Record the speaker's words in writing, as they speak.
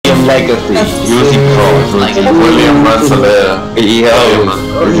legacy. Using pro. Like William Rensselaer. Yeah.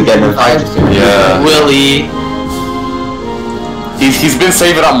 Willie. He's been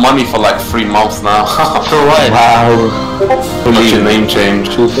saving up money for like 3 months now. For what? Wow. What's your name change?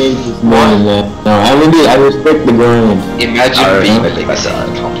 Two pages more than that. No, I respect the grind. Imagine being a legacy.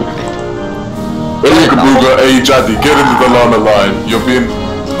 Hey Kabuga, hey Jaddy, get into the Lana line. You're being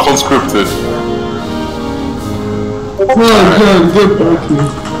conscripted.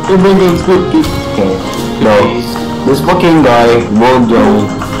 No, this fucking guy won't join,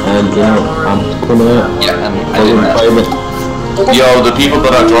 and you know, I'm gonna private. Yo, the people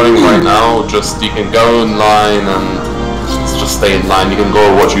that are joining right now, just you can go in line and just stay in line. You can go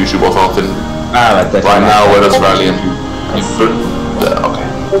watch YouTube or something. Right now, we're just rallying. Okay.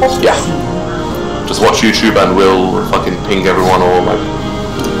 Yeah. Just watch YouTube and we'll fucking ping everyone or like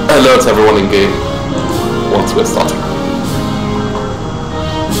alert everyone in game once we're starting.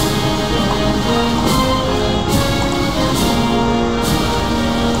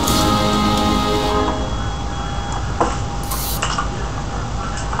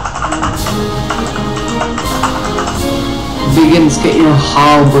 Begins get your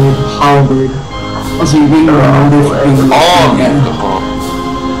halberd. Also, you bring your motive. Oh god.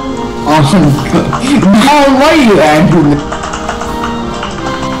 No, why are you angry?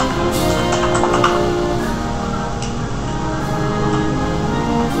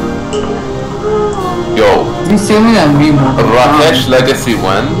 Yo. You see me that meme? Rakesh Legacy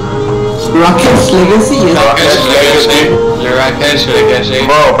when? Rakesh Legacy? Yes. Rakesh Legacy. Rakesh Legacy.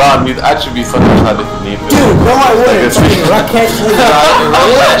 Bro, man, you'd actually be such a child if you need this. Dude, no I wouldn't. Rakesh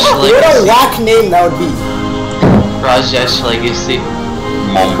Legacy. What a whack name that would be. Rajesh Legacy.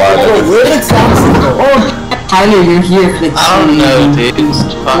 Mumbai Legacy. Where did Saxon go? Oh, Tyler, you're here. I don't know, dude.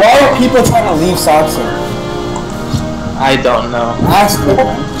 Why are people trying to leave Saxon? I don't know. Ask them,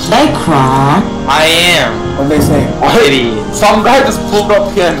 man. They cry. I am. What are they saying? Idiot. Some guy just pulled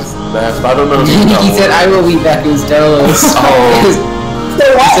up here and just left. I don't know. He said, I will be back. It was Delos. He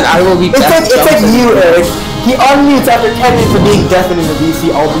said, I will be back. It's like you, Eric. He unmutes after 10 minutes of being deafened in the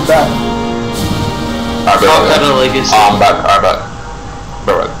VC. I'll be back. I'm back.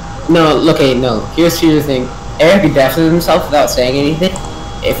 Alright. No, okay, no. Here's the thing. Eric deafens himself without saying anything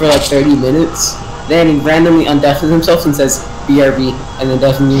for like 30 minutes. Then he randomly undeafens himself and says BRB, and then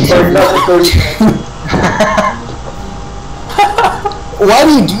deafens himself. Why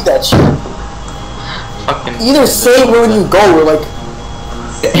do you do that shit? Fucking. Either say where you go or like.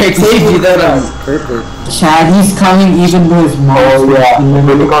 Eric did do that on purpose. Chad, he's coming even though his mom. Oh yeah,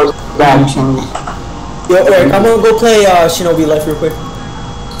 when he comes back. Yo, Eric, I'm gonna go play Shinobi Life real quick.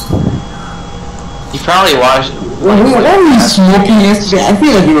 You probably watched. What were you smoking yesterday? I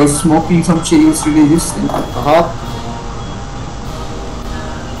feel like you were smoking some shit yesterday. Just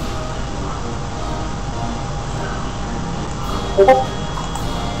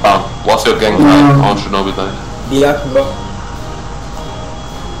What's your gang plan on Shinobi Life? Yeah, bro.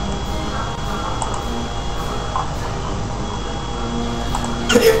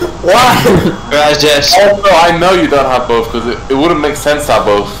 Why? Rajesh. Also, I know you don't have both because it wouldn't make sense to have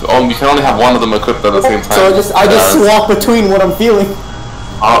both. You can only have one of them equipped at the same time. So I just swap between what I'm feeling.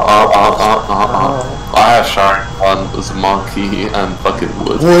 I have Sharingan, Uzumaki, and fucking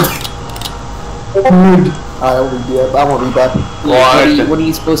Wood. I won't be back. What are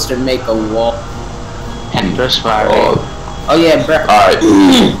you supposed to make a wall? Endless Valley. Oh yeah, bro. Alright.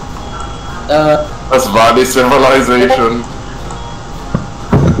 That's Valley Civilization.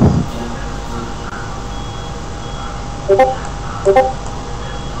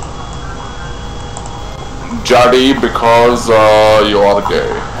 Jaddy, because you are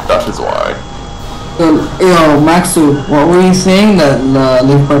gay. That is why. Yo, Maxu, what were you saying? That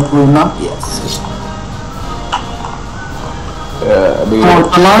Liverpool not? Yes.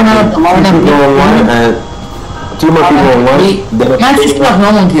 Lana, one and 2 more people on one. Maxu,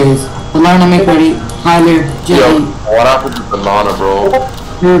 no one cares. Lana, make ready. Tyler, Jay. Yo, what happened to the Lana, bro?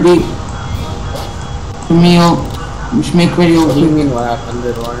 Herbie, Camille. Just make ready over here. What happened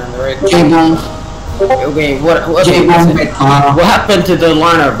to the Lana on the right? J-Bone. Okay, what happened to the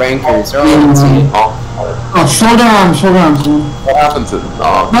Lana rankers? Shoulder arms. What happened to them?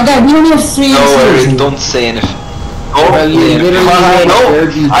 My God, we only have 3 No worries, don't say anything. I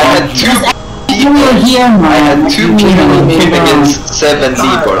had 2 people. I had 2 people against 7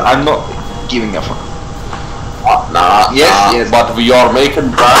 people. I'm not giving a fuck. Yes, but we are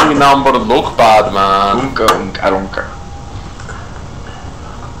making Grammy number look bad, man. I don't care.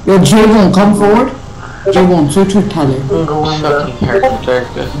 Yo, J-Bone, come forward. J-Bone, so to Tyler. Fucking hurt.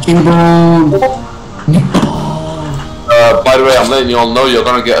 J-Bone. By by the way, I'm letting you all know you're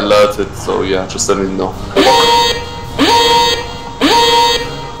gonna get alerted, so yeah, just letting you know.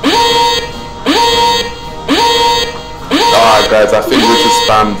 Alright guys, I think we should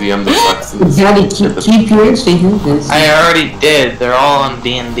spam the end of Saxons. Daddy, keep yours to hear this. I already did. They're all on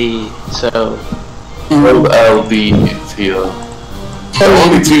D&D, so... LD is here. There are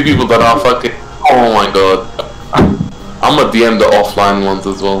only 2 people that are fucking... Oh my god. I'm gonna DM the offline ones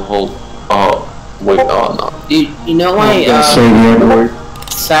as well. Hold... wait, no. You know why,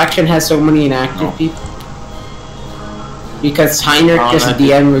 Saxon has so many inactive people? Because Heinrich just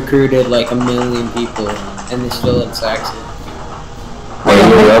DM recruited like 1 million people, and they're still in Saxon. Wait,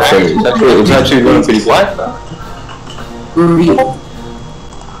 no, actually, it's actually going pretty What?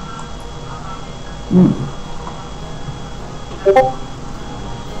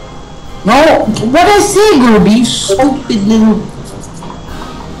 No, what I say, Ruby, stupid little...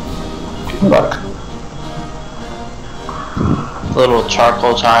 Fuck. Little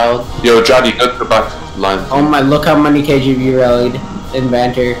charcoal child. Yo, Jaddy, go to the back line. Oh my, look how many KGB rallied in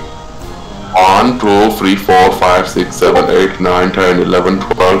banter. 1, 2, 3, 4, 5, 6, 7, 8, 9, 10, 11,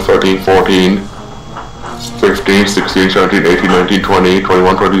 12, 13, 14, 15, 16, 17, 18, 19, 20,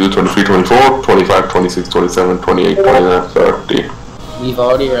 21, 22, 23, 24, 25, 26, 27, 28, 29, 30. We've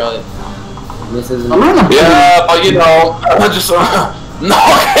already rallied. This isn't... Yeah, but you know, I just... no,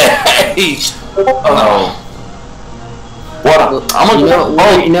 hey! Oh. What? I'm gonna...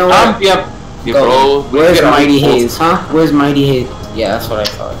 Where's Mighty Haze, huh? Where's Mighty Haze? Yeah, that's what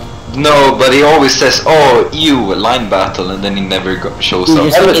I thought. No, but he always says, "Oh, you line battle," and then he never shows up.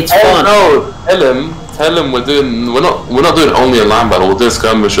 It's fun. No, tell him we're not doing only a line battle. We're doing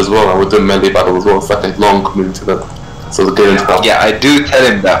skirmish as well, and we're doing melee battle as well. It's like a long community then. So the game stuff. Yeah, I do tell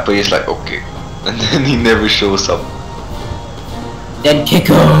him that, but he's like, okay, and then he never shows up. Dead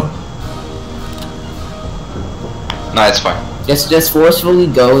Kiko. Nah, it's fine. Just forcefully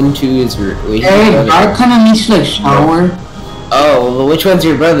go into his room. Hey, I kinda needs to like shower. Oh, well, which one's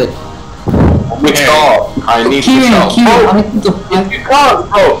your brother? Which dog? I need to shower. If you can't,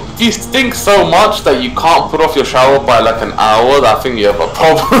 bro, if you stink so much that you can't put off your shower by like an hour, I think you have a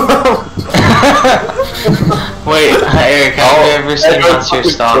problem. Wait, Eric, have you ever seen once you're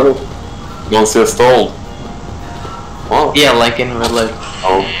stalled? Once you're stalled? What? Yeah, like in real life.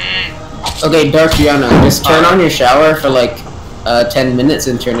 Oh. Okay, Dark Gianna, just turn on your shower for like 10 minutes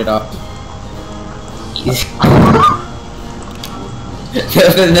and turn it off.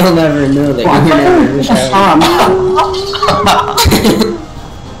 They'll never know that you're never in the shower.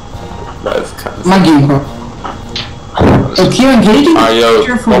 That's kind of... My game, bro. Kieran, can you take the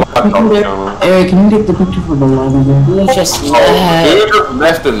picture for the people there? Eric, can you take the picture for the line there? You just You just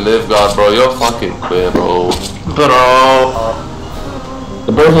left and live, God, bro. You're fucking clear, bro.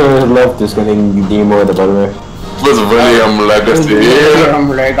 The person who left is getting demo at the bottom there. Was William Legacy. William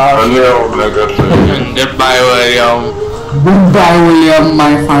Legacy. Goodbye, William. Goodbye, William,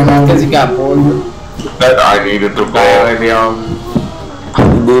 my final. because he got bored. That I needed to go.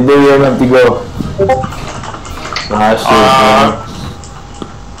 William have to go. Ah, shit,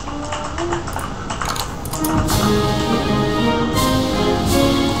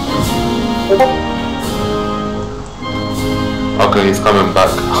 Okay, he's coming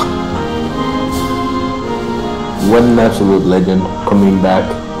back. One absolute legend coming back.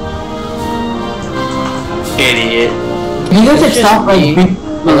 Idiot. You guys should stop like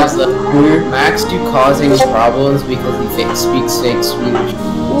Max do causing problems because he speaks fake Swedish.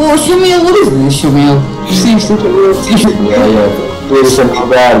 Oh, Shamil, what is this, Shamil? Yeah. It's something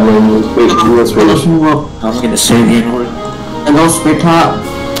bad when you speak US Swedish. I'm gonna say the N-word. And don't spit out.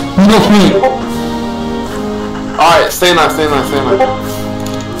 Look me. Alright, stay nice. Okay,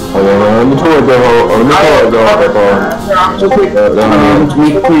 let me throw it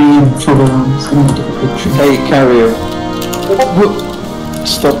Hey, Carrier.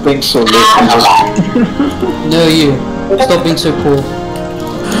 Stop being so late. No, you. Stop being so cool.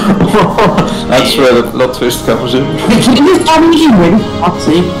 That's where the plot twist comes in. Can you just tell me you're ready? I'll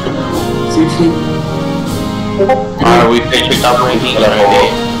see. Seriously. Alright, we take the teleport.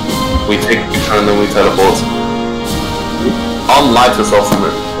 We take the picture and then we teleport. Unlike this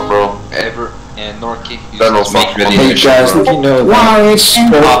ultimate, bro. Norky. Hey guys, did you know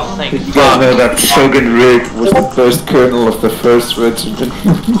that Shogun Rig was the first colonel of the first regiment?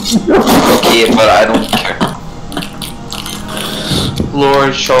 Okay, but I don't care.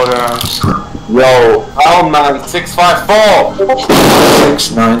 Lord shoulder arms. Yo, oh man, 654!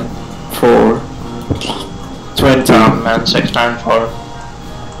 694 20 Man, 694.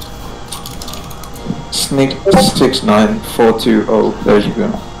 Sneak 69420. There you go.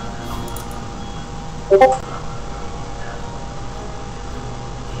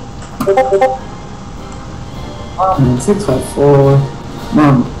 654.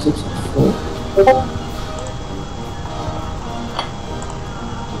 No, 654.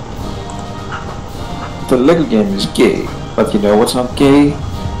 The Lego game is gay, but you know what's not gay?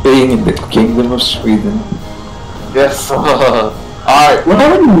 Being in the Kingdom of Sweden. Yes. Alright. What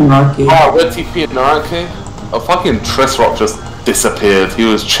happened in Narki? Oh, where'd TP in Narki? A fucking Trisrock just disappeared. He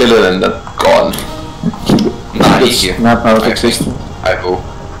was chilling and then gone. Nah, he's here. Snap out existence. I go.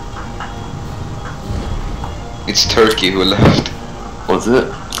 It's Turkey who left. Was it?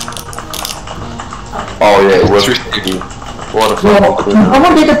 Oh yeah, it was Turkey. What a fuck. I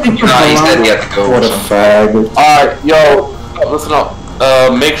want to get a picture Nah, he said he had to go. What a fag. Alright, yo, listen up.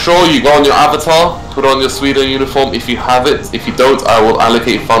 Make sure you go on your avatar, put on your Sweden uniform if you have it. If you don't, I will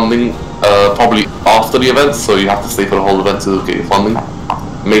allocate funding probably after the event, so you have to stay for the whole event to get your funding.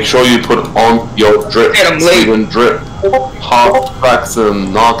 Make sure you put on your drip, Sweden drip, half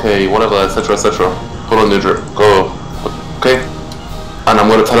Vaxen, Narke, whatever, etc, etc. Put on your drip, go. Okay? And I'm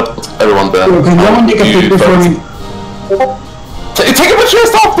gonna teleport everyone there. Can someone take a picture for me? Take a picture of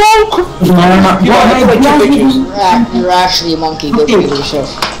yourself, bro! You're actually a monkey. Go picture yourself.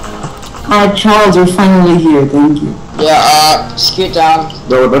 Charles, you're finally here. Thank you. Yeah, scoot down.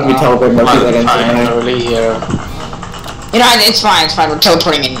 No, let me teleport my feet again. Finally here. You know, it's fine. We're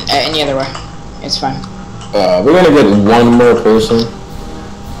teleporting in any other way. It's fine. We're gonna get one more person.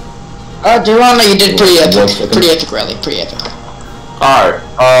 Durana, you did pretty epic. Pretty epic rally. Pretty epic. Alright,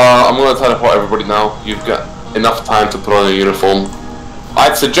 I'm gonna teleport everybody now. You've got enough time to put on your uniform.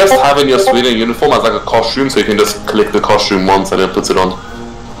 I'd suggest having your Sweden uniform as like a costume, so you can just click the costume once and then put it on.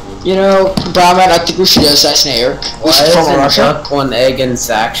 You know, Brahman, I think we should assassinate Eric. Why is it duck one egg and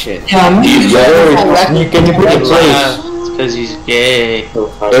sack shit? Can you put the place? Because he's gay.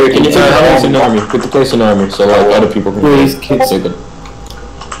 Eric, can you put the place in army? Put the place in army so like other people can please kids say good.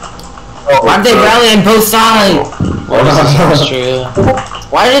 Why did they rally on both sides?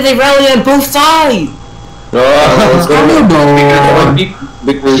 Why did they rally on both sides?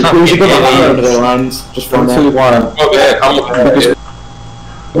 Because we should go behind the lines just from there. Okay, come on. This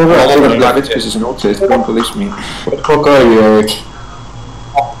is an autist, don't believe me. What the fuck are you, Eric?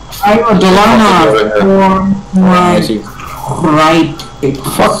 I'm a Delana right.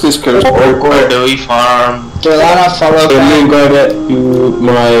 Fuck this curse. Where do we farm? Delana, follow So back. you got it to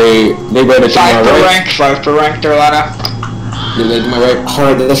my... They got it to my 5 per rank, Delana. You led my right.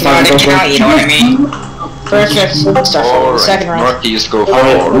 Alright, that's Trying fine. to count, you know what I mean? Perfect. Start from the second rank. Marky, just go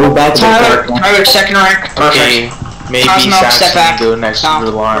Alright, forward. move back to the Tyler, third. Tyler, second rank. Okay, Perfect. maybe Cosmo, step back. Saxon go next to Tom,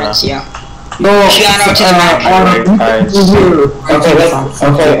 Lana. Prince, yeah. No, Giano to the back.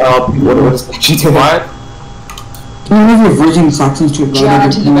 Okay, what was the doing? What? Can you move your Virgin Saxons to Giano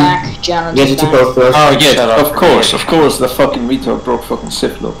to the back. Giano to Get the it to back. both first. Oh yeah, of course, the fucking retard broke fucking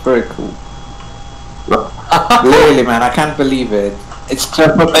Siflo. Very cool. Really, man, I can't believe it. It's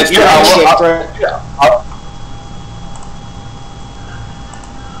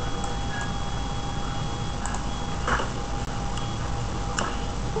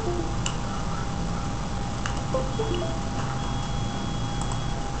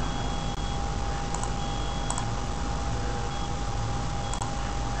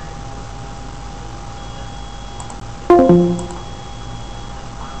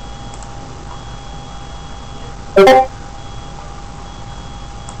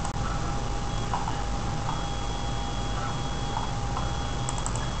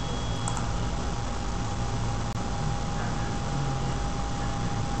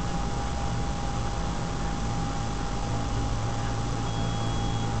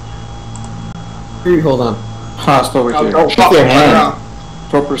Hold on. Fast over here. Oh, fuck your it. hand.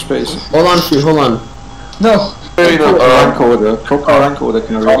 Proper space. Hold on, Free, hold on. No. Rank order. Proper rank order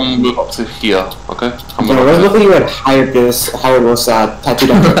can Come move up to here, okay? Come Yeah, on let's up look at you had hired this, hired was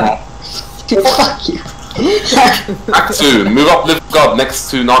tattooed on your back. Fuck you. Act 2, move up lift guard next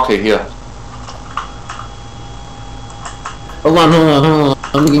to Narke here. Hold on.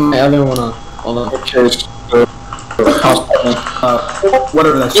 Let me get my other one on. Hold on. Okay,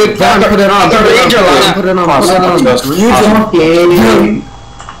 Whatever that shit. Put it on.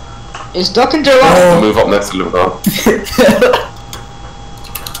 Is Duck and Delana? Move up next to lift guard.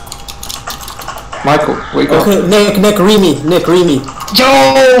 Michael, wake up. Okay, Nick, Remy.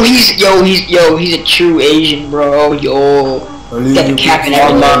 Yo, he's a true Asian, bro. Yo. Got the cap and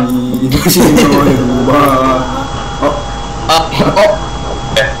everything.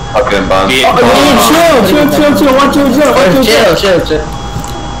 Fucking band. Chill.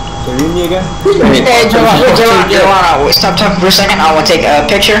 Remy again? Hey, Delana, stop talking for a second. I want to take a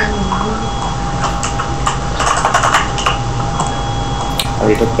picture.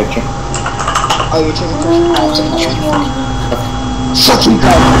 you took a picture. Oh, you took a picture? Oh, I'm taking a picture. Fucking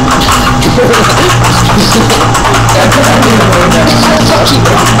god. Fucking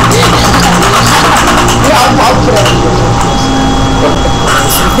god. Yeah, I'll put up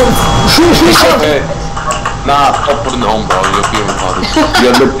Okay. Nah, stop putting it on, bro. You're being retarded.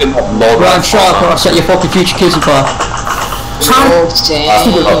 You're looking at Lord. Run, shut up, or I'll set your fucking future kids on fire. Oh, damn.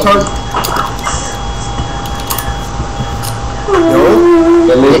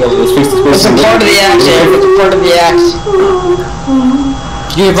 It's a part of the axe, Eric. It's a part of the axe.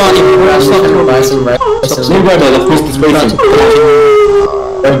 Giovanni, let's fucking revising, right? Let's fix the spacing.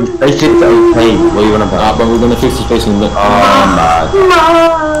 I think that okay. What you wanna about? But we're gonna fix the spacing. Look. Oh man.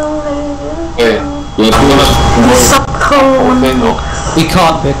 Okay. Yeah, we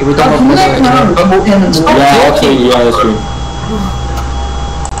can't pick it, we don't have yeah, okay, yeah, that's true.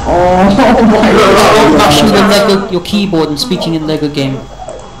 Oh my god. Mashing the Lego, your keyboard and speaking in Lego game.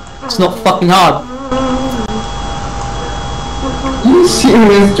 It's not fucking hard. You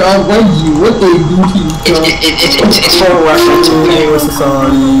serious, John? What they do to you, John? It's for a reference.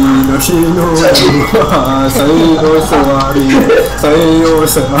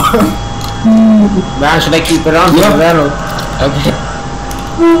 Man, should I keep it on? Yeah. Okay.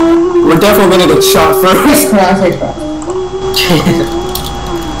 We're definitely gonna get shot first.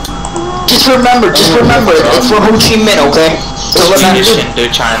 Just remember, it's for Ho Chi Minh, okay? So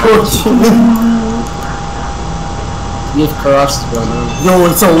China. You've crossed, bro. Yo,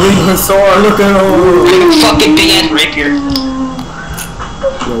 it's a wing sword. Look at him. Fucking big ass rapier.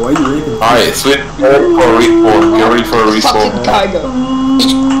 Yo, why are you raping? Alright, switch for a respawn. Get ready for a respawn. Fucking tiger.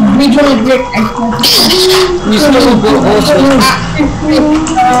 You still go also.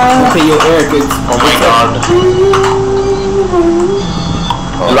 Okay, yo, Eric, it's... Oh my god.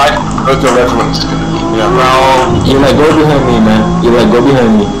 Like, go to a regiment. Yeah. Now, you like go behind me, man. You like go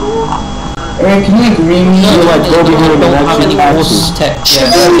behind me. Eric, can you agree me? You like go behind me. Don't have any horse tech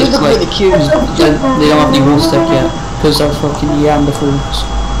yet. It's like, they don't have any horse tech yet. Because they're fucking Neanderthals.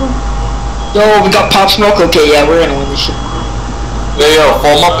 Yo, we got Pop Smoke. Okay, yeah, we're gonna win this shit. Yeah, yo,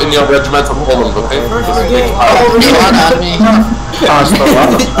 form up in your regimental columns, okay? Joanna on me. Joanna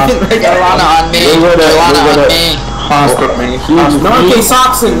on me. Joanna on me. Okay,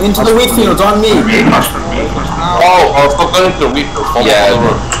 Saxon, into the wheat fields, on me. Oh, I'll stop going to the wheat fields. Yeah,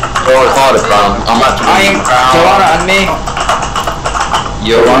 oh, it's hard, man. I'm actually... Joanna on me.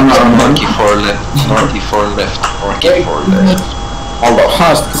 Yo, monkey for left, monkey for left, monkey for left. Hold up.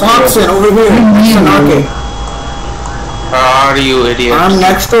 Saxon, over here. Okay. Where are you, idiots? I'm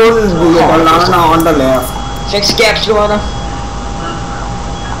next to Banana on the left. Fix gaps, Joanna.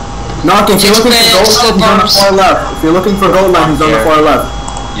 Knock, if you're looking for gold line, he's on the far left. If you're looking for gold line, he's on the far left.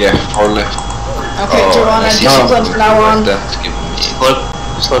 Yeah, far left. Okay, Joanna, discipline from now on. That's giving me...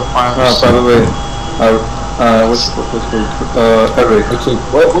 Slip farms. By the way, what's Eric? Actually,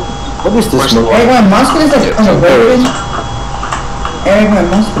 what is this? Eric, my muscle is like on the weapon. Eric, my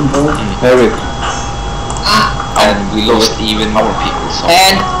muscle, bro. Eric. And we lost even more people. So.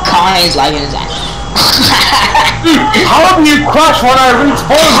 And Connie's like his ass. How do you crash when I reach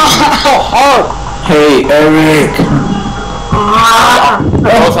home? It's so hard. Hey, Eric.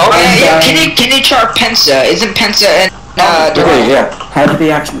 Can you chart Pensa? Isn't Pensa and Okay, yeah. How did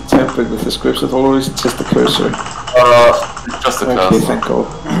they actually temper with the scripts at all, or is it just the cursor? Just a Okay, curse. thank God.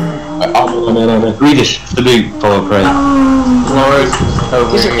 Read it. The big power pray.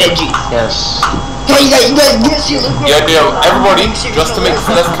 These are edgy. Yes. Hey, you guys, Yeah, everybody, just to make this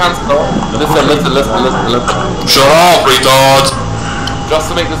less cancel. Listen. Shut up, retards!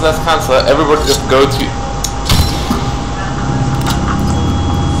 Just to make this less cancel, everybody just go to...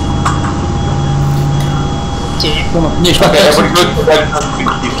 Okay, everybody go to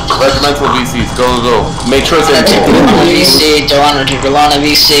regimental VCs, go. Make sure it's empty. VC, Joanna to Galana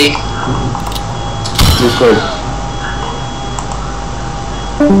VC. This way.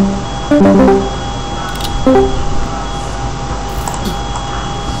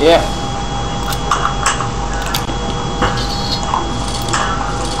 Yeah.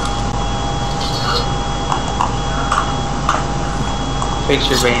 Fix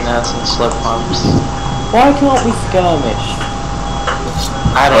your bayonets and slip pumps. Why can't we skirmish?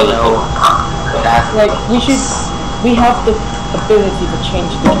 I don't know. Like, we have the ability to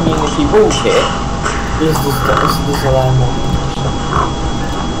change the community rules here. This is a landmark.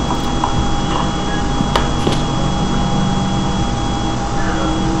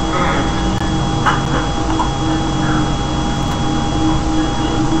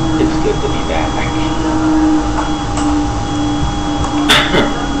 It's good to be back.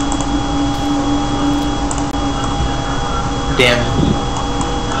 Damn.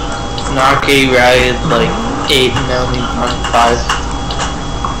 Narky rallied like 8 and only 5.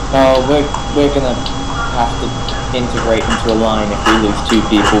 No, we're gonna have to integrate into a line if we lose 2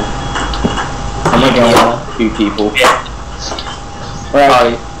 people. I'm gonna 2 people. Yeah.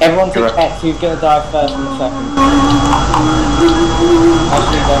 Right, everyone take X, who's gonna die first and second?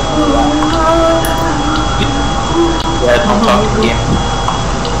 Actually, don't do that. Yeah, don't talk to me.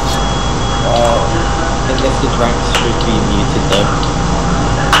 Enlisted ranks should be muted though.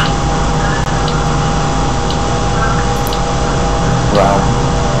 Wow.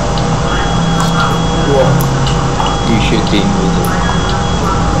 What? You should be muted.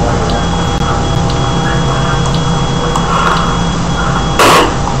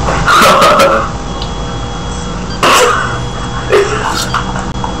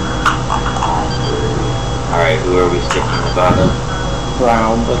 Alright, who are we sticking with on them?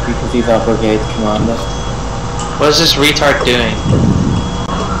 Brown, but because he's our brigade commander. What is this retard doing?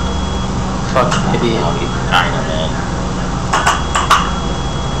 Fucking idiot. China, man.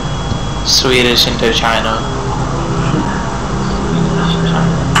 Swedish Indochina.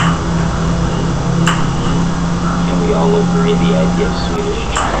 Can we all agree the idea of Swedish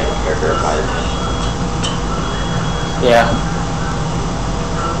China is terrifying? Yeah.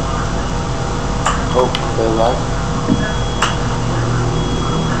 Oh, they're alive.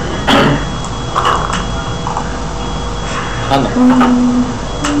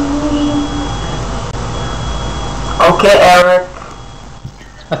 Okay, Eric.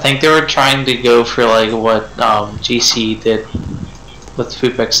 I think they were trying to go for like what GC did with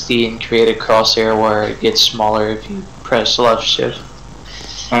Poop XD and create a crosshair where it gets smaller if you press left shift.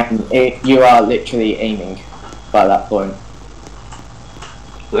 And you are literally aiming by that point.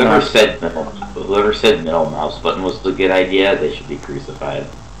 Whoever said middle mouse button was a good idea, they should be crucified.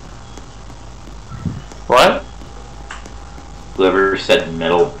 What? Whoever said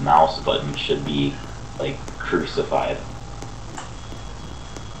middle mouse button should be, like, crucified.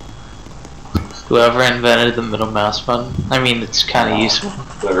 Whoever invented the middle mouse button? I mean, it's kind of useful.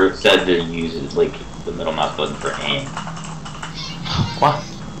 Whoever said to use it, like, the middle mouse button for aim. What?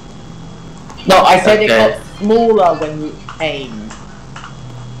 No, I said it got smaller when you aim.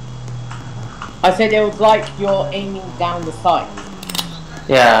 I said it was like you're aiming down the sight.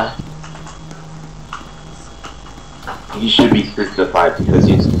 Yeah. You should be crucified because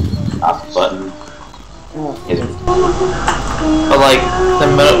his mouse button is... But like, the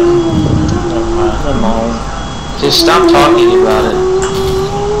middle... Never mind. Just stop talking about it.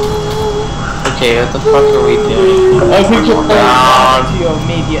 Okay, what the fuck are we doing? I think you're going to your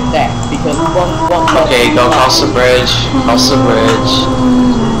immediate death because one okay, go cross the bridge. Cross the bridge.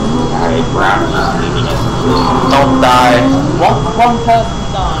 Alright, Brown is leaving us. Don't die. Once one person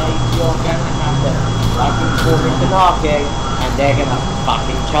dies, you're going to have to fucking form into narking, and they're going to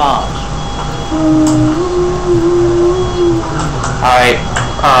fucking charge. Alright,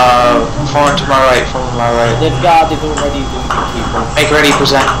 forward to my right, forward to my right. This guard is already losing people. Make ready,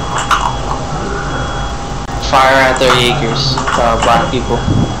 present. Fire at their Jaegers, black people,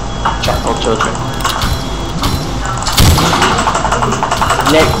 chocolate children.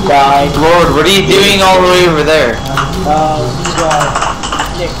 Next guy. Lord, what are you doing all the way over there?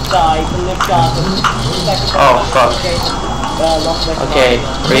 Next guy, the left guard. Oh, fuck. Okay,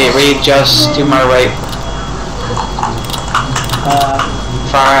 readjust to my right.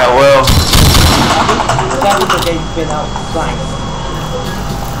 Fire at will. That was the game's been outflanked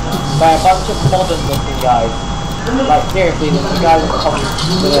by a bunch of modern looking guys. Like seriously, there's a guy with a Soviet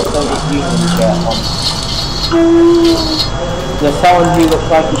Union shirt on. There's someone who looks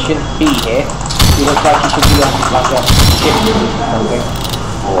like he shouldn't be here. He looks like he should be on like a ship or something.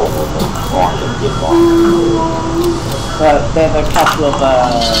 There's a couple of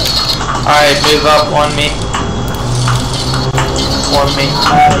Alright, move up on me. On me.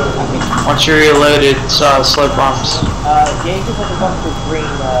 Once you're reloaded, slow bombs. Jaegers are the ones with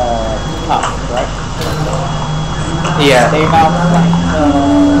green cups, right? Yeah. They have like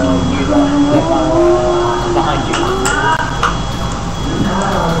you behind you.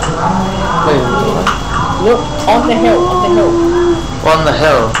 Look, on the hill, on the hill. On the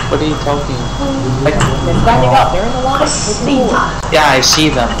hill? What are you talking about? Like, they're standing up, they're in the line. Yeah, I see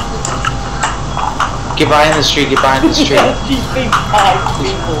them. Get behind the street, get behind the street. You see 5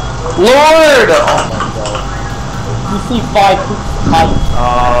 people. Lord! Oh my god. You see 5 people.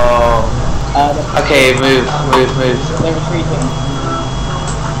 Oh. Okay, move. They're retreating.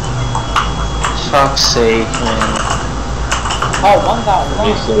 Fuck's sake, man. Oh, one down.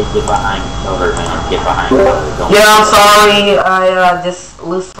 Just say get behind cover, man. Get behind cover. Don't Yeah, I'm sorry. I just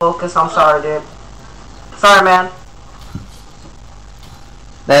lose focus. I'm sorry, dude. Sorry, man.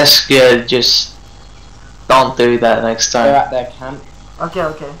 That's good, just don't do that next time. They're at their camp. Okay,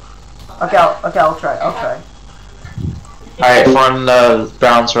 I'll try. Alright, from the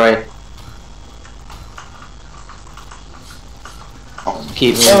Browns right.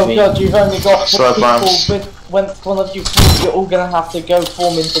 Keep moving. Oh god, you've only got 4 Slap people arms. with, when one of you, you're all gonna have to go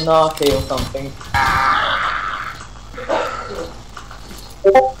form into Narki or something.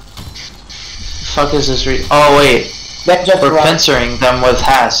 Fuck is this oh wait. We're pincering them with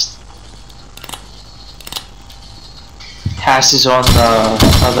Hast. Hast is on the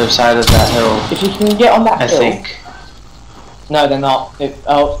other side of that hill. If you can get on that hill. I think. No, they're not. Yes,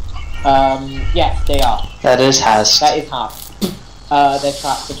 they are. That is Hast. That is Hast. They're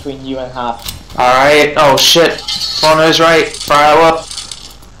trapped between you and Hast. Alright, oh shit. Phone is right. Fire up.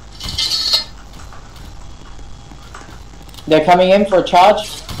 They're coming in for a charge.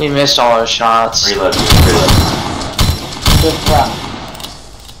 We missed all our shots. Reload. Good crap.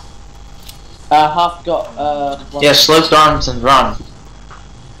 Half got yeah, sloped arms and run.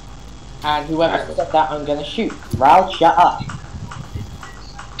 And whoever said that, I'm gonna shoot. Rao, shut up.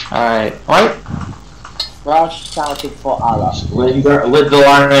 Alright, what? Rao shouted for Allah. With the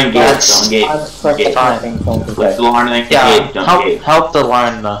line engaged, don't engage. Fine. With the line engaged, don't engage. Help the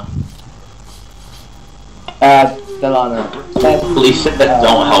line though. Delano. Police said that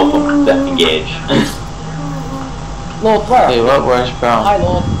don't help them, that engage. Lord, where? Wait, what? Where's Brown? Hi,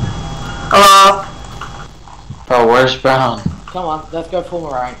 Lord. Hello. Bro, where's Brown? Come on, let's go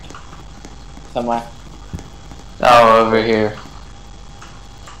form a rank. Somewhere. Oh, over here.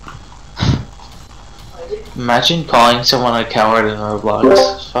 Imagine calling someone a coward in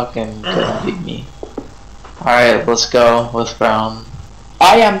Roblox. Fucking couldn't beat me. Alright, let's go with Brown.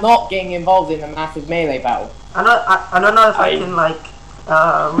 I am not getting involved in a massive melee battle. I don't know if I can like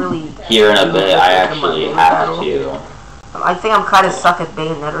really. Here in a bit, I actually have to. I think I'm kind of stuck at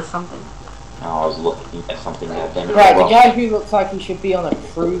bayonet or something. I was looking at something that then. Right, the guy who looks like he should be on a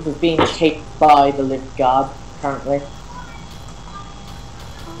cruise is being chased by the lift guard currently.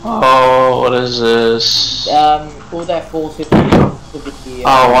 Oh, what is this? All their forces seem to be.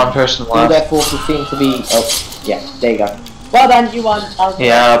 Oh, one person left. All their forces seem to be. Oh, yeah, there you go. Well done, you won.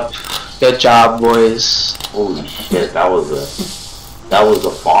 Yep. Good job, boys. Holy shit, that was a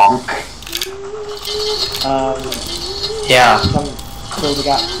bonk. Yeah. Come kill the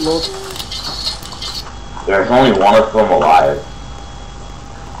guy, Lord. There's only one of them alive.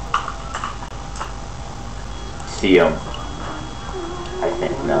 See him. I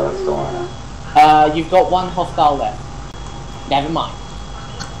think no, that's the one. You've got one hostile left. Never mind.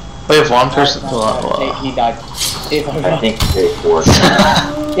 We have one person he died. It's over. I think they forced him.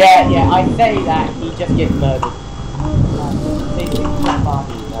 Yeah, I say that, he just gets murdered.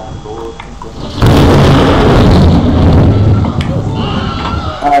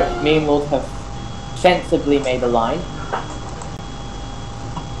 Alright, me and Lord have sensibly made a line.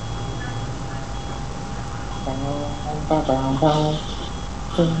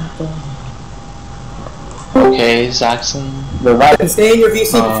 Okay, Zaxxon. The right and stay in your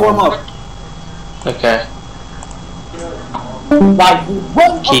VC to form up. Okay. Like,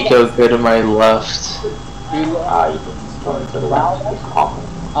 what? Kiko, go to my left. You can start to the left.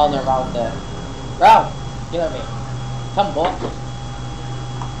 Oh no, Rao's there. Rao, you know me. Come boy.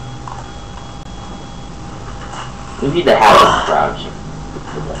 We need to have a crouch.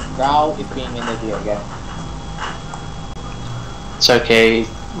 Rao is being an idiot again. It's okay.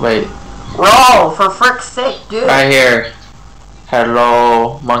 Wait. Roll, for frick's sake, dude. Right here.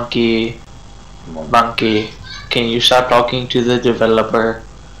 Hello, monkey. Monkey. Can you stop talking to the developer?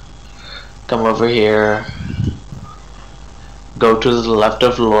 Come over here. Go to the left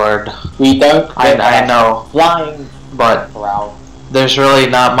of Lord. We don't. I know. Flying. But Rao. there's really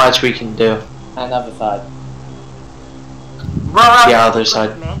not much we can do. Another side. The other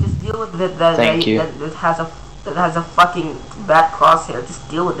side. Man, just deal with it. Thank you. That has a fucking bad crosshair. Just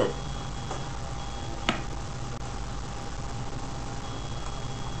deal with it.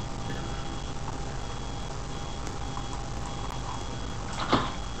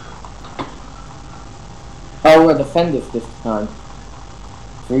 Oh, we're defenders this time.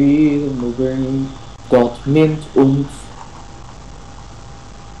 Freedom moving, Gott nimmt uns.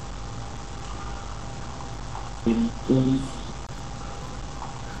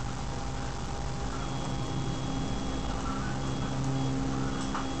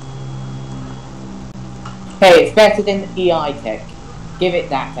 Hey, it's better than EI tech. Give it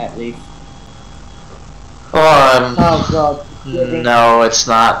that at least. Oh god. No, it's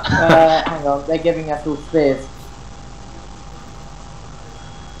not. Hang on, they're giving us all spears.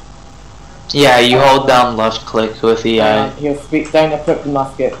 Yeah, you hold down left click with the eye. He'll speak. Don't equip the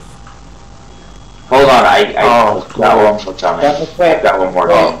muskets. Hold on, I got one more coming. Don't equip. I got one more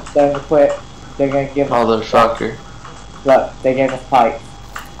coming. Don't equip. They're gonna give us. Motherfucker. Look, they gave us pipes.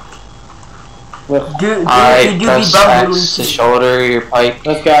 Alright, press X to shoulder your pike.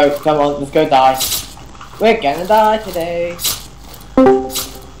 Let's go. Come on, let's go die. We're gonna die today.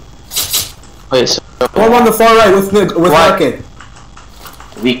 Wait, so One on the far right with Market.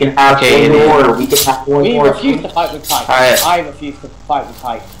 We can have one more. We can have one more. We refuse to fight with pike. Alright. I refuse to fight with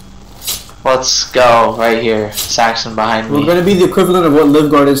pike. Let's go right here. Saxon behind me. We're gonna be the equivalent of what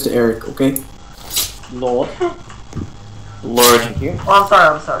Livguard is to Eric, okay? Lord. Lord. Oh,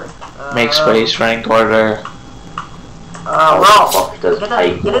 I'm sorry. Make space, rank order. Well, get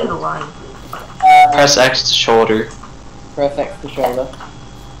in the line. Press X to shoulder. Press X to shoulder.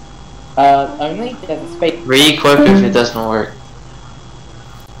 Only there's a space. Re-equip if it doesn't work.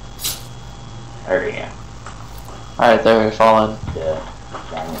 There we go. Alright, there we fallen. Yeah.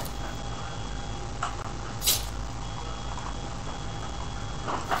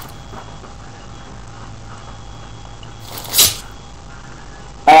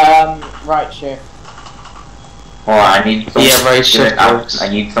 Right shift. Well, I need somebody, right shift works. I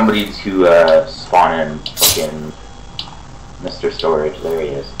need somebody to spawn in fucking Mr. Storage. There he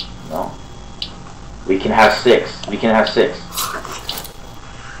is. No. We can have 6. We can have 6.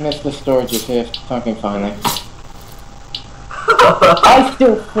 Mr. Storage is here. Fucking finally.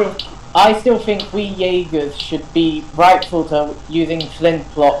 I still think we Jaegers should be rightful to using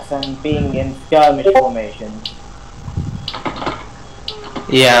flintblocks and being in skirmish formation.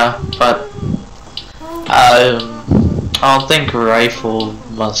 Yeah, but I don't think rifle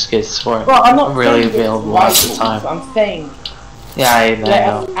muskets were really available at the time. I'm saying, yeah, I let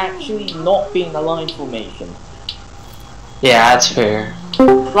know. us actually not be in a line formation. Yeah, that's fair.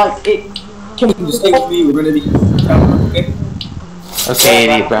 Like it. Just take me. We're gonna be. Okay. Okay,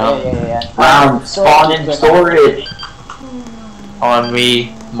 idiot Brown. Yeah. Brown, spawn in storage. On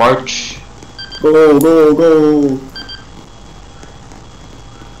me, march. Go, go, go.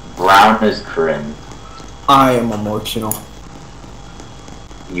 Brown is Corinne. I am emotional.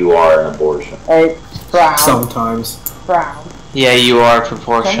 You are an abortion. Hey, Brown. Sometimes. Brown. Yeah, you are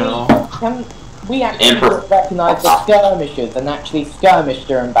proportional. Can we actually recognize the skirmishers and actually skirmish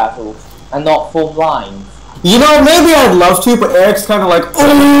during battles and not form lines? You know, maybe I'd love to, but Eric's kind of like,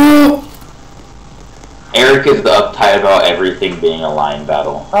 oh. Eric is the uptight about everything being a line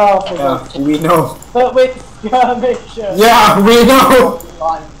battle. Oh, for God's sake. We know. But with skirmishers. Yeah, we know.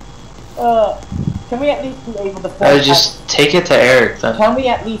 Can we at least be able to form? Just take it to Eric then. Can we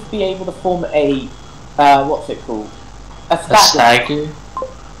at least be able to form a what's it called? A stagger?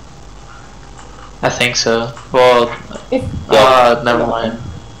 I think so. Well, never mind.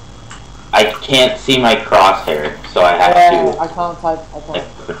 I can't see my crosshair, so I have to. I can't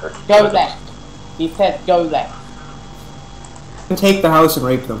type. Go left. He said go left. Take the house and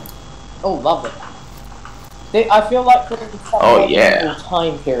rape them. Oh, lovely. I feel like we're in some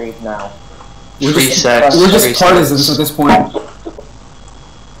time period now. We're just partisans at this point.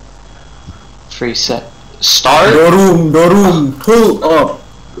 Free set. Start? Dorum, pull up.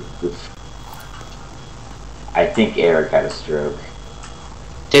 I think Eric had a stroke.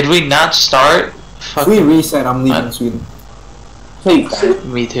 Did we not start? If we reset, I'm leaving Sweden. Please don't.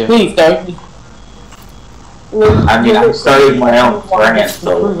 Me too. Please don't. I mean, I'm starting my own brand,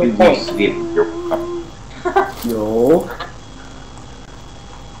 so we will see if you're... Yo.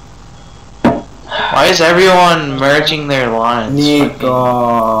 Why is everyone merging their lines?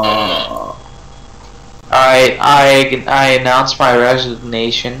 Nico. Alright, I announced my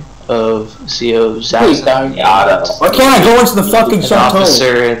resignation of CO Zaxxon. Why can't I go into the fucking chateau?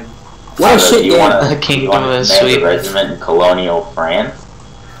 Officer What a shit you want the Kingdom of Sweden. Regiment in Colonial France?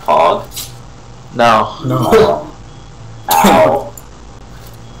 Hog? No. No. Ow.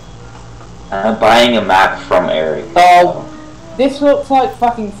 I'm buying a map from Eric. Oh, this looks like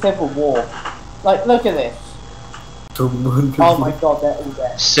fucking Civil War. Like, look at this. Oh my god, they're all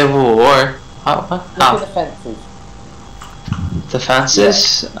there. Civil War? What? Look at the fences. The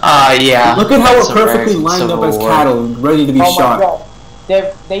fences? Yeah. Look at how we're perfectly lined up as cattle, ready to be shot. My god.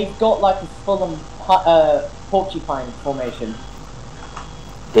 They've got like a full-on porcupine formation.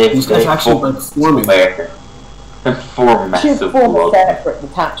 These guys actually like forming. We should form a separate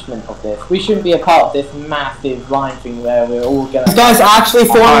detachment of this. We shouldn't be a part of this massive line thing where we're all gonna... These guys actually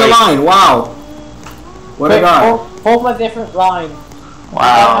formed a line, wow. What a guy. Form a different line.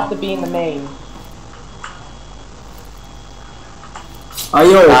 Wow. You don't have to be in the main.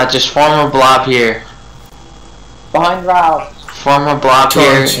 Ayo. Just form a blob here. Behind Ralph. Form a block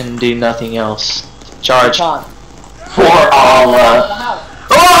here and do nothing else. Charge. For all.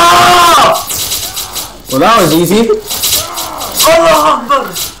 Oh! Well, that was easy.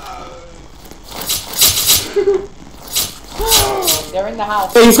 They're in the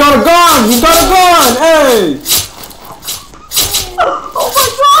house. Hey, he's got a gun! He's got a gun! Hey! Oh my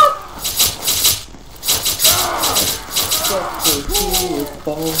god!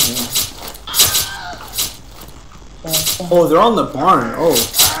 Oh, they're on the barn. Oh.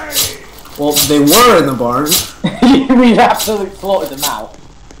 Well, they were in the barn. We've absolutely slaughtered them out.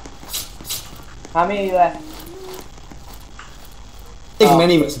 How many left? I think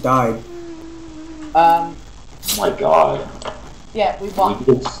many of us died. Oh my god. Yeah, we won.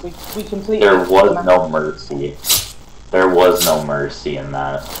 We completed. There was no mercy. There was no mercy in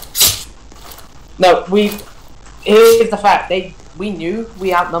that. No, here's the fact. We knew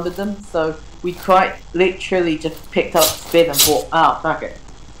we outnumbered them, so we quite literally just picked up speed and thought, oh, fuck it.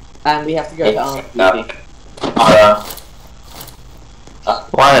 And we have to go down. What? Yeah.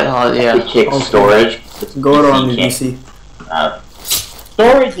 We kick storage. Go on the DC.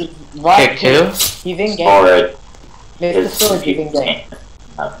 Storage is right. Kick who? He's in game. Storage. Mr. Storage is in game.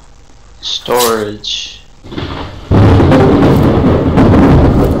 Storage.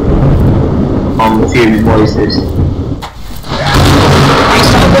 On the few voices. I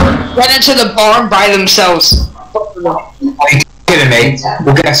saw them run into the barn by themselves. Are you kidding me?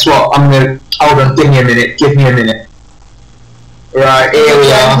 Well, guess what? I'm gonna hold on. Give me a minute. Give me a minute. Right, here we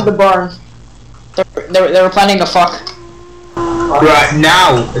Ran are. into the barn. They were planning to fuck. Right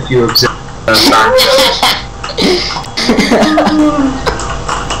now, if you observe that.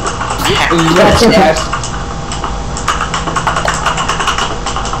 That's an F.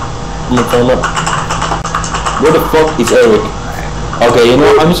 Look. Where the fuck is Eric? Okay, you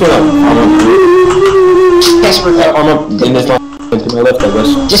know, I'm just gonna. Yes, we're there. I'm up in this line to my left, I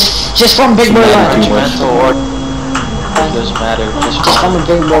guess. Just from Big Boy line. Regimental order. It doesn't matter. Just from a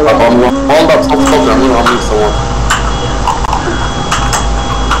Big Boy line. Hold up, stop talking. I'm gonna unmute someone.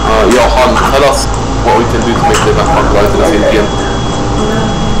 Yo, Han, tell us what we can do to make the event popular to the same game.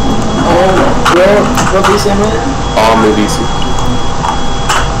 What do you say, man? Army DC.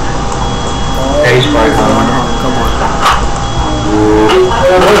 Hey, come on.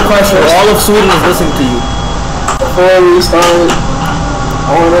 One question, all of Sweden is listening to you. Before we start,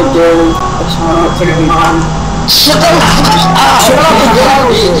 I wanna do a shout out to the man. Shut the fuck up! Shut up!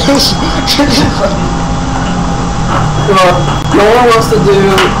 No one wants to do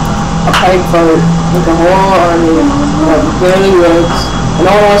a pike fight with the whole army, like barely works, and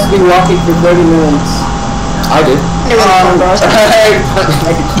no one wants to be walking for 30 minutes. I did.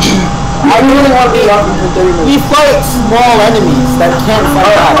 I really want to be walking for 30 minutes. We fight small enemies that can't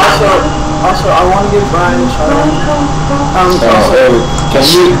fight back. Also, I want to give Brian a shout out. Can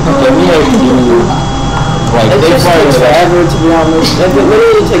you like, it just takes forever to be honest. Like, it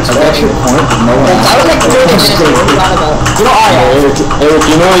literally takes forever. That's your point. No one I would like 30 minutes to move out of you know, Eric,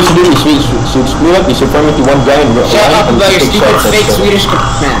 you know what you should do? You should split up, you should form into one guy and shut up about your stupid fake Swedish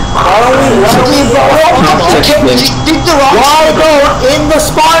man. Why go in the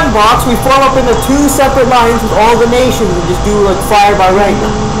spawn box, we form up into 2 separate lines with all the nations and just do like fire by rank?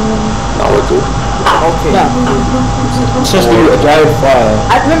 Now we're good. Okay. Yeah. It's just a drive fire.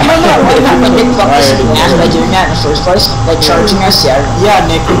 I remember when Nick fucked us in the ass by doing that in the first place? Like charging us, yeah. Yeah,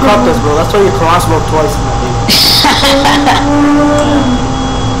 Nick, you cuffed us, bro. That's why you crossbow twice in that game.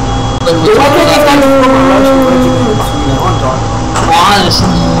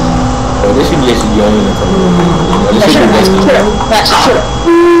 Honestly. Oh, this should be just young in the Shut up.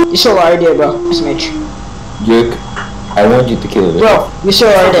 You saw our idea, bro. SMH. Jake, I want you to kill it. Bro, you saw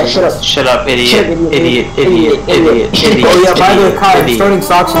our idea. Shut up. Shut up, idiot. Idiot. Oh yeah, by the way, Kyle, starting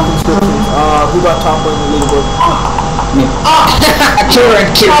socks and conscriptions. Who got top on the leaderboard? Me.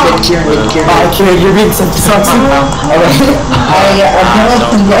 Kieran, You're being sent to socks. Alright.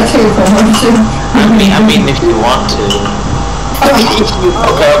 I mean, if you want to.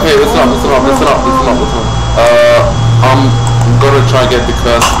 Okay, listen up. I'm gonna try and get the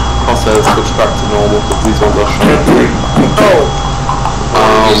curse process switched back to normal, but these ones are short.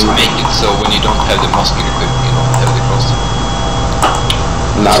 Just make it so when you don't have the musket equipment, you don't have the crosshair.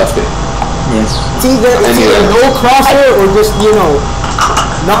 Nah, that's it. Yes. It's either no crosshair or just, you know,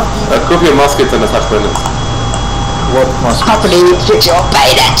 not. Could be a musket and attach grenades. What musket? Company, fix your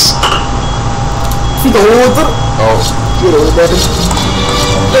bayonets! Oh. They're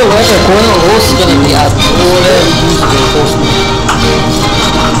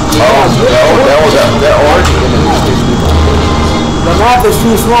already in the station. The map is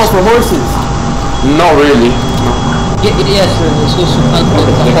too small for horses. Not really. Yes, sir. It's just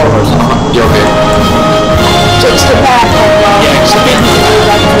You okay? Takes the back.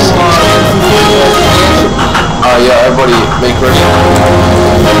 Yeah, everybody make ready.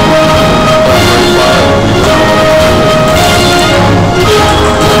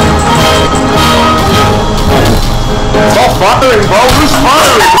 Stop firing, bro! Who's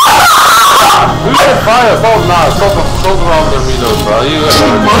firing? Who said fire? Stop now. Stop around the reload, bro. If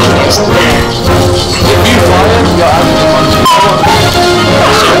you fire, you're actually punching.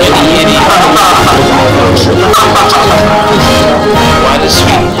 Why does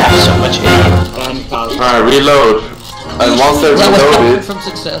Sweden have so much aim? Alright, reload. And once they're reloaded... from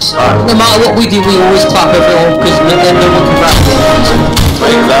success. No matter what we do, we always clap everyone because then no one can grab it.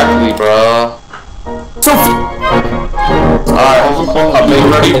 Exactly, bro. Alright, I'm being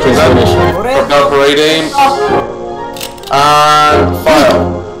ready, present, prepare parade aim, and fire.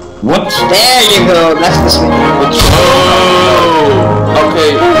 What? There you go, that's the swing. Oh!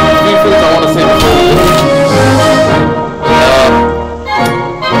 Okay, three things I want to say before we go.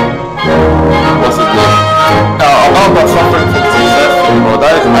 What's his name? About suffering from success, bro,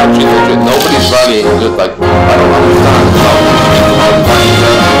 that is actually legit. Nobody's rallying good, like, I don't understand how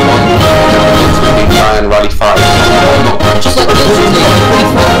and rally 5. Just like this,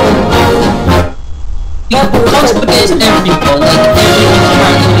 yeah, but once against everyone, like everyone's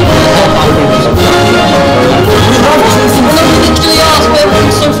practically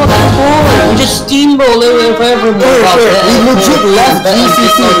everyone's so fucking boring. We just steamroll over everyone. We legit left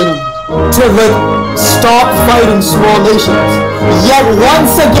GCC to like stop fighting small nations. Yet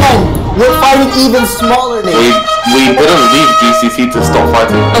once again, we're fighting even smaller nations. We didn't leave GCC to stop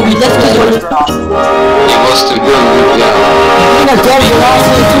fighting. Oh, we left it. It was to go. Yeah. You're not dead, you're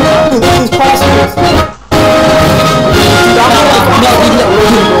also these prosperous.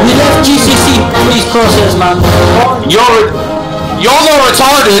 We left GCC for these crosshairs, man. You're not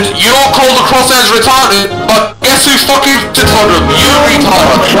retarded. You don't call the crosshairs retarded, but guess who fucking retarded? You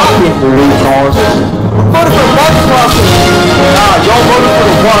retarded. Voted for one crossing. Nah, y'all voted for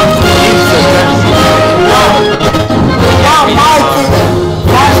the one Not my king.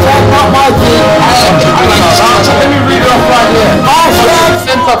 Hashtag not my king. Let me read it off right here. Hashtag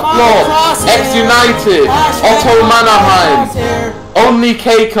Center Floor, X-United, Otto Mannheim, Only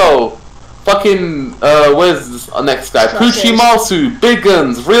Keiko, fucking, where's this next guy? Pucci Masu, Big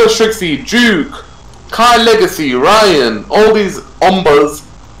Guns, Real Strixie, Duke, Kai Legacy, Ryan, all these ombas.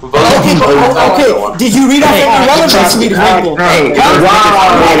 Okay, did you read off any relevance to me to people?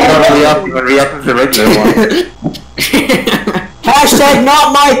 React to the regular one. Hashtag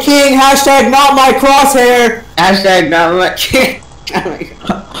not my king, hashtag not my crosshair. Hashtag not my king.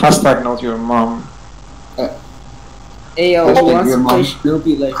 Hashtag not your mom. Ayo, who wants to play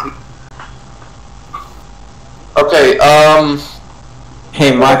Snoopy lately? Okay,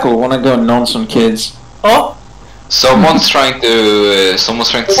 Hey Michael, wanna go nonce on kids? Oh? Someone's trying to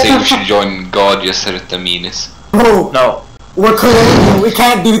say we should join God just at the meanest. No. We're Colonial, we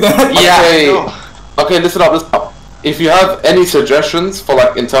can't do that. Yeah. Okay, listen up. If you have any suggestions for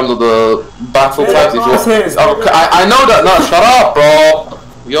like in terms of the battle types, if you okay, I know that. No, shut up, bro.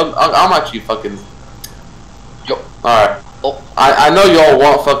 I'm actually fucking. Alright. I know y'all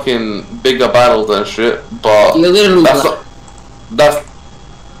want fucking bigger battles and shit, but that's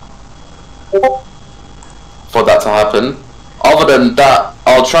for that to happen. Other than that,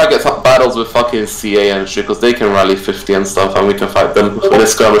 I'll try to get some battles with fucking CA and shit, because they can rally 50 and stuff, and we can fight them with a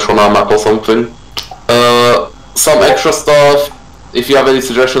skirmish on our map or something. Some extra stuff. If you have any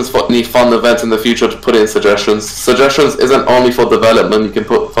suggestions for any fun events in the future, to put in suggestions. Suggestions isn't only for development, you can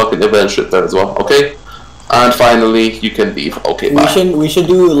put fucking event shit there as well, okay? And finally, you can leave. Okay, bye. We should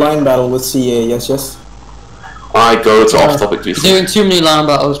do a line battle with CA, yes. I go to off topic, please. Doing too many line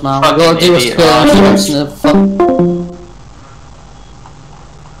battles, man. We gotta do a skirmish.